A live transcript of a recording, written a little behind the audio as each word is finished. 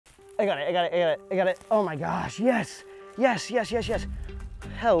I got it. Oh my gosh, yes.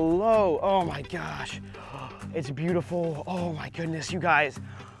 Hello, oh my gosh. It's beautiful, oh my goodness, you guys.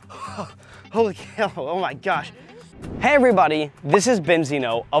 Holy cow, oh my gosh. Hey everybody, this is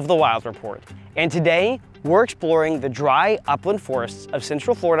Zino of The Wild Report. And today, we're exploring the dry upland forests of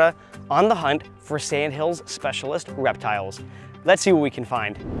Central Florida on the hunt for sandhills specialist reptiles. Let's see what we can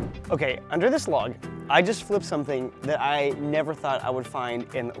find. Okay, under this log, I just flipped something that I never thought I would find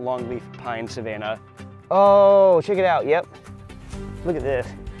in longleaf pine savanna. Oh, check it out, yep. Look at this.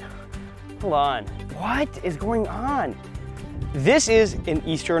 Hold on, what is going on? This is an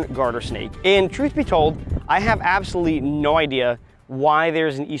eastern garter snake. And truth be told, I have absolutely no idea why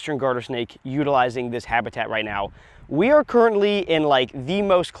there's an eastern garter snake utilizing this habitat right now. We are currently in like the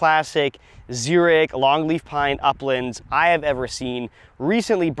most classic xeric longleaf pine uplands I have ever seen,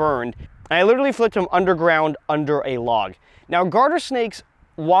 recently burned. And I literally flipped them underground under a log. Now garter snakes,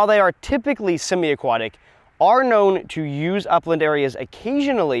 while they are typically semi-aquatic, are known to use upland areas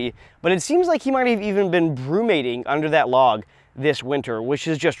occasionally, but it seems like he might have even been brumating under that log this winter, which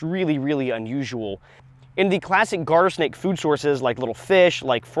is just really, really unusual. In the classic garter snake food sources, like little fish,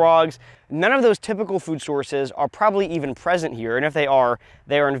 like frogs, none of those typical food sources are probably even present here, and if they are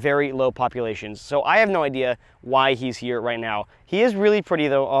in very low populations. So I have no idea why he's here right now. He is really pretty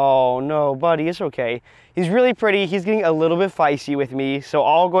though. Oh no, buddy, it's okay. He's really pretty. He's getting a little bit feisty with me, so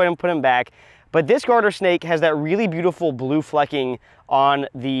I'll go ahead and put him back. But this garter snake has that really beautiful blue flecking on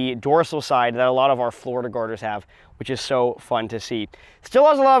the dorsal side that a lot of our Florida garters have, which is so fun to see. Still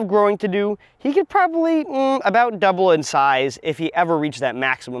has a lot of growing to do. He could probably about double in size if he ever reached that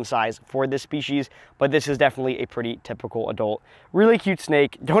maximum size for this species, but this is definitely a pretty typical adult. Really cute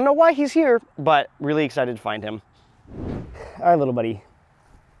snake. Don't know why he's here, but really excited to find him. All right, little buddy.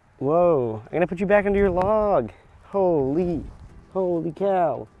 Whoa, I'm gonna put you back under your log. Holy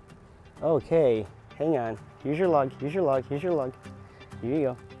cow. Okay, hang on. Here's your log, here's your log. Here you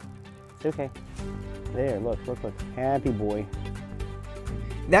go. It's okay. There, look. Happy boy.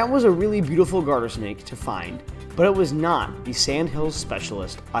 That was a really beautiful garter snake to find, but it was not the sandhills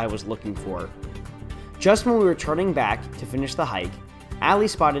specialist I was looking for. Just when we were turning back to finish the hike, Allie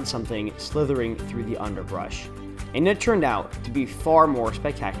spotted something slithering through the underbrush, and it turned out to be far more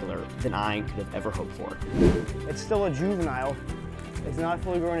spectacular than I could have ever hoped for. It's still a juvenile. It's not a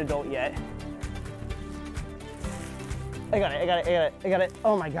fully grown adult yet. I got it.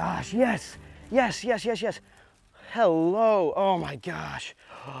 Oh my gosh, yes. Hello, oh my gosh.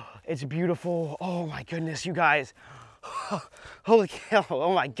 It's beautiful, oh my goodness, you guys. Holy cow,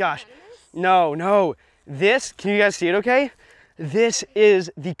 oh my gosh. No, this, can you guys see it okay? This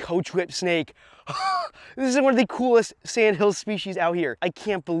is the Coachwhip snake. This is one of the coolest sandhill species out here. I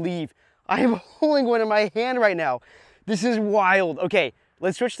can't believe I am holding one in my hand right now. This is wild. Okay,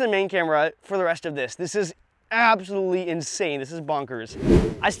 let's switch to the main camera for the rest of this. This is absolutely insane. This is bonkers.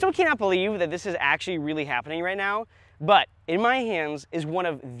 I still cannot believe that this is actually really happening right now, but in my hands is one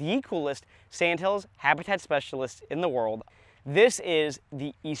of the coolest sandhills habitat specialists in the world. This is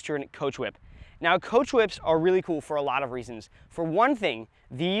the eastern Coachwhip. Now, Coachwhips are really cool for a lot of reasons. For one thing,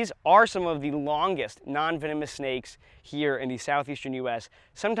 these are some of the longest non-venomous snakes here in the Southeastern U.S.,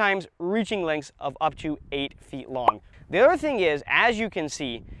 sometimes reaching lengths of up to 8 feet long. The other thing is, as you can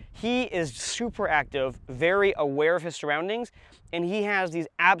see, he is super active, very aware of his surroundings, and he has these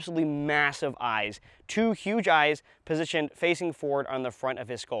absolutely massive eyes. 2 huge eyes positioned facing forward on the front of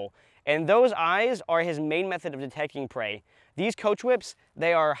his skull. And those eyes are his main method of detecting prey. These Coachwhips,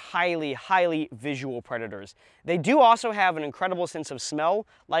 they are highly visual predators. They do also have an incredible sense of smell,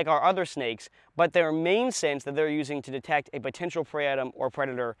 like our other snakes, but their main sense that they're using to detect a potential prey item or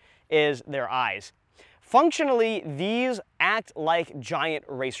predator is their eyes. Functionally, these act like giant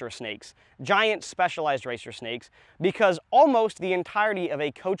racer snakes, giant specialized racer snakes, because almost the entirety of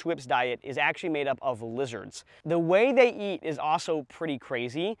a Coachwhip's diet is actually made up of lizards. The way they eat is also pretty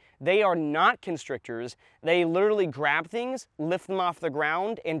crazy. They are not constrictors. They literally grab things, lift them off the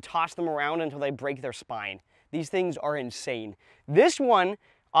ground, and toss them around until they break their spine. These things are insane. This one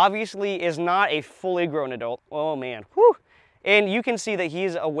obviously is not a fully grown adult. Oh man, whew. And you can see that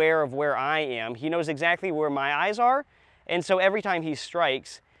he's aware of where I am. He knows exactly where my eyes are. And so every time he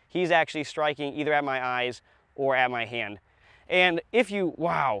strikes, he's actually striking either at my eyes or at my hand. And if you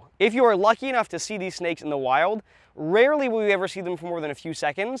are lucky enough to see these snakes in the wild, rarely will you ever see them for more than a few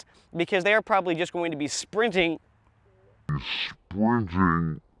seconds, because they are probably just going to be sprinting.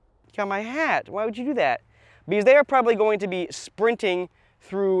 Got my hat. Why would you do that? Because they are probably going to be sprinting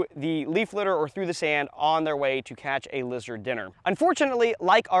through the leaf litter or through the sand on their way to catch a lizard dinner. Unfortunately,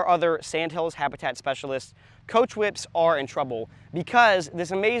 like our other sandhills habitat specialists, Coachwhips are in trouble because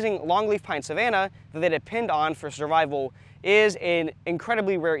this amazing longleaf pine savanna that they depend on for survival is an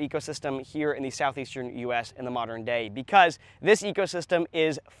incredibly rare ecosystem here in the southeastern U.S. in the modern day because this ecosystem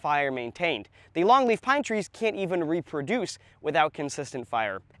is fire maintained. The longleaf pine trees can't even reproduce without consistent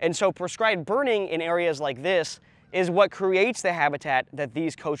fire. And so prescribed burning in areas like this is what creates the habitat that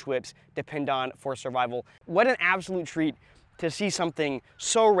these Coachwhips depend on for survival. What an absolute treat to see something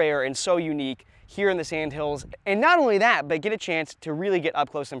so rare and so unique here in the Sandhills. And not only that, but get a chance to really get up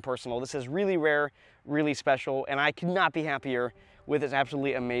close and personal. This is really rare, really special, and I could not be happier with this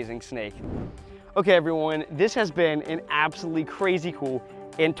absolutely amazing snake. Okay everyone, this has been an absolutely crazy cool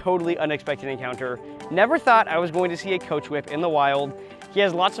and totally unexpected encounter. Never thought I was going to see a Coachwhip in the wild. He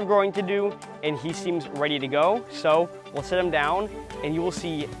has lots of growing to do and he seems ready to go. So we'll sit him down and you will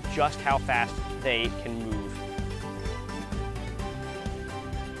see just how fast they can move.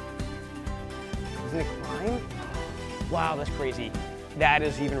 Isn't it climb? Wow, that's crazy. That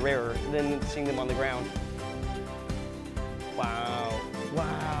is even rarer than seeing them on the ground. Wow,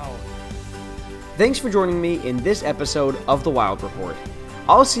 wow. Thanks for joining me in this episode of The Wild Report.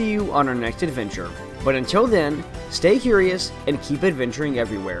 I'll see you on our next adventure, but until then, stay curious and keep adventuring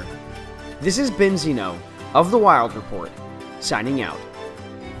everywhere. This has been Zino of The Wild Report, signing out.